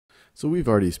So we've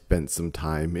already spent some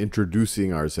time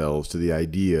introducing ourselves to the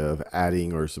idea of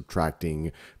adding or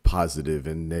subtracting positive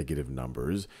and negative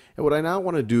numbers. And what I now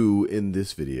want to do in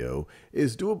this video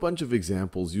is do a bunch of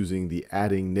examples using the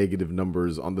adding negative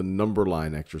numbers on the number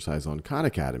line exercise on Khan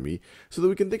Academy so that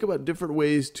we can think about different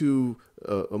ways to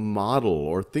model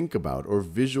or think about or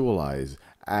visualize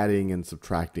adding and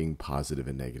subtracting positive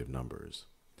and negative numbers.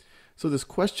 So this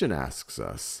question asks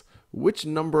us, which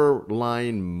number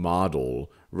line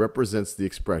model represents the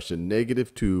expression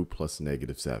 -2 plus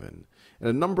 -7? And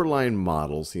a number line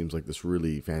model seems like this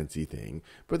really fancy thing,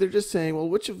 but they're just saying, well,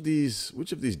 which of these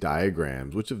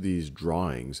diagrams, which of these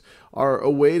drawings are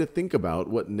a way to think about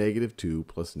what -2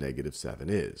 plus -7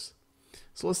 is?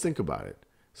 So let's think about it.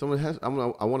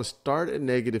 I want to start at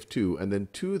 -2, and then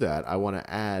to that I want to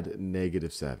add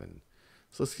 -7.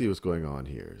 So let's see what's going on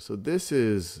here. So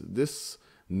this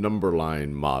number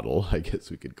line model, I guess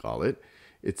we could call it.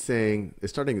 It's saying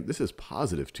this is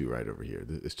 +2 right over here.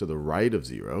 It's to the right of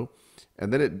 0,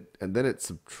 and then it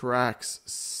subtracts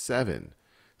 7.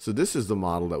 So this is the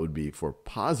model that would be for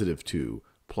 +2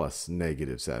 plus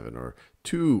 -7, or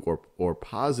 2 or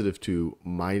 +2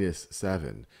 minus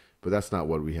 7. But that's not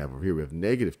what we have over here. We have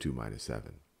 -2 minus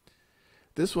 7.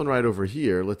 This one right over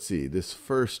here, let's see, this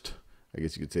first, I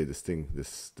guess you could say this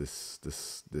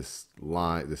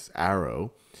line, this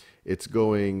arrow, it's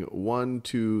going 1,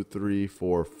 2, 3,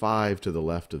 4, 5 to the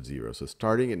left of 0. So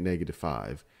starting at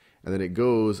 -5, and then it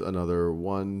goes another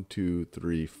 1, 2,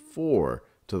 3, 4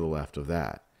 to the left of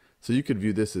that. So you could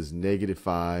view this as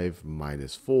 -5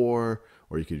 minus 4,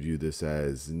 or you could view this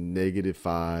as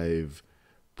 -5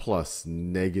 plus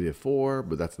 -4,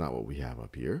 but that's not what we have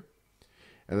up here.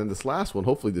 And then this last one,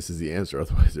 hopefully this is the answer,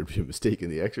 otherwise there'd be a mistake in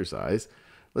the exercise.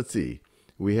 Let's see.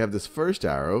 We have this first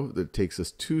arrow that takes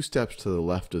us 2 steps to the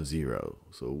left of 0.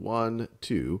 So 1,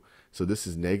 2. So this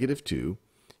is -2.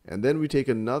 And then we take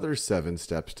another 7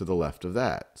 steps to the left of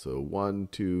that. So 1,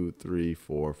 2, 3,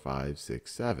 4, 5,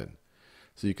 6, 7.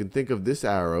 So you can think of this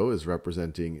arrow as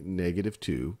representing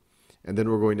 -2. And then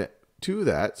we're going to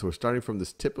that, so we're starting from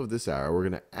this tip of this arrow, we're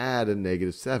going to add a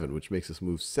 -7, which makes us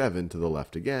move 7 to the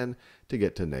left again to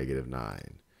get to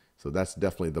 -9. So that's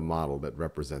definitely the model that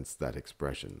represents that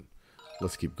expression.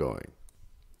 Let's keep going.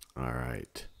 All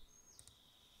right.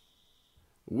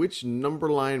 Which number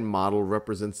line model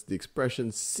represents the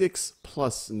expression 6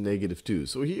 plus -2?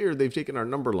 So here they've taken our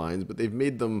number lines, but they've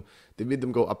made them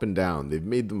go up and down. They've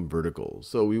made them vertical.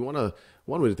 So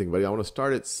one way to think about it, I want to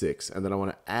start at 6, and then I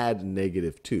want to add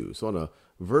 -2. So on a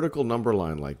vertical number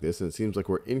line like this, and it seems like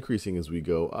we're increasing as we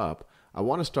go up, I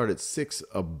want to start at 6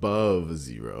 above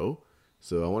 0.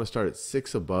 So I want to start at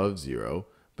 6 above 0.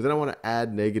 But then I want to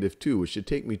add -2, which should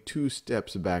take me 2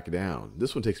 steps back down.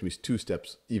 This one takes me 2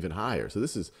 steps even higher. So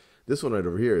this one right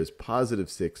over here is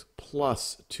 +6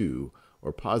 plus 2,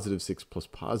 or +6 plus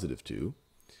 +2.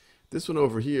 This one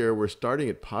over here, we're starting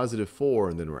at +4,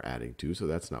 and then we're adding 2, so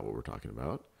that's not what we're talking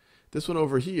about. This one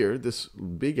over here, this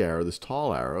big arrow, this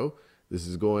tall arrow,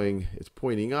 it's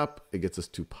pointing up. It gets us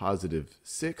to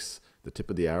 +6. The tip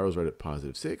of the arrow is right at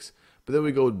 +6. But then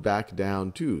we go back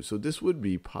down 2. So this would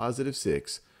be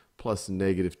 +6 plus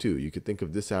 -2. You could think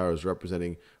of this arrow as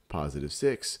representing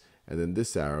 +6, and then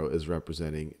this arrow is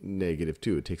representing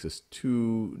 -2. It takes us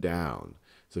 2 down.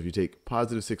 So if you take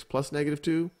 +6 plus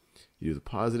 -2, you do the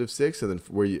 +6, and then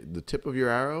the tip of your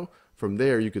arrow, from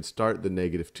there you could start the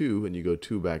 -2, and you go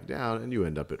 2 back down, and you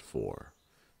end up at 4.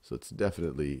 So it's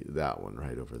definitely that one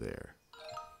right over there.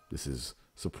 This is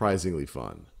surprisingly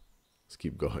fun. Let's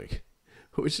keep going.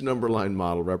 Which number line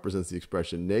model represents the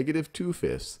expression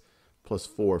 -2/5 plus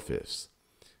 4/5?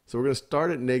 So we're going to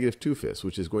start at -2/5,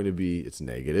 which is going to be, it's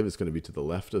negative. It's going to be to the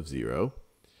left of 0.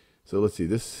 So let's see,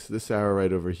 this arrow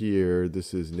right over here,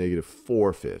 this is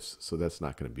 -4/5. So that's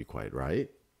not going to be quite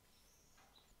right.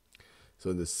 So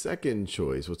in the second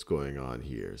choice, what's going on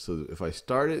here? So if I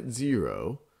start at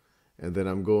 0, and then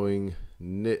I'm going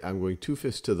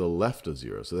 2/5 to the left of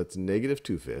 0. So that's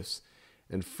 -2/5.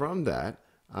 And from that,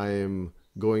 I am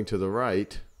going to the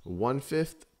right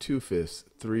 1/5, 2/5,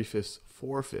 3/5,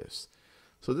 4/5.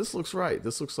 So this looks right.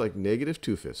 This looks like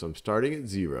 -2/5. So I'm starting at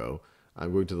 0.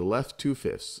 I'm going to the left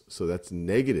 2/5. So that's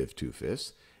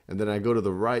 -2/5. And then I go to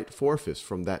the right 4/5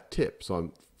 from that tip.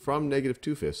 So from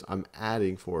 -2/5, I'm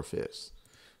adding 4/5.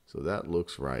 So that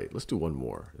looks right. Let's do one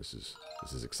more. This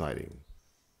is exciting.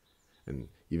 And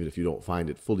even if you don't find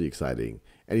it fully exciting,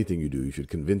 anything you do, you should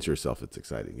convince yourself it's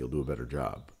exciting. You'll do a better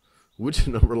job. Which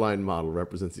number line model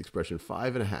represents the expression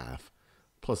 5.5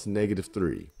 plus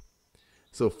 -3?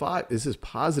 So 5, this is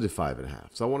positive 5.5.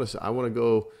 So I want to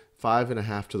go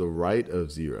 5.5 to the right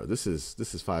of 0. This is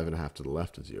 5.5 to the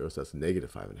left of 0. So that's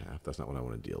negative 5.5. That's not what I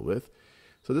want to deal with.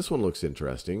 So this one looks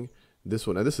interesting. This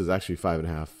one, and this is actually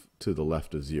 5.5 to the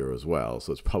left of 0 as well.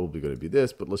 So it's probably going to be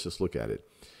this, but let's just look at it.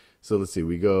 So let's see,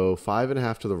 we go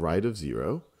 5.5 to the right of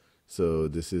 0. So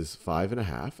this is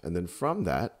 5.5. And then from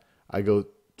that, I go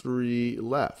 3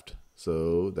 left.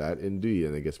 So that indeed,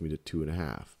 and that gets me to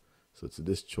 2.5. So it's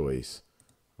this choice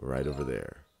right over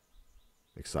there.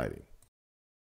 Exciting.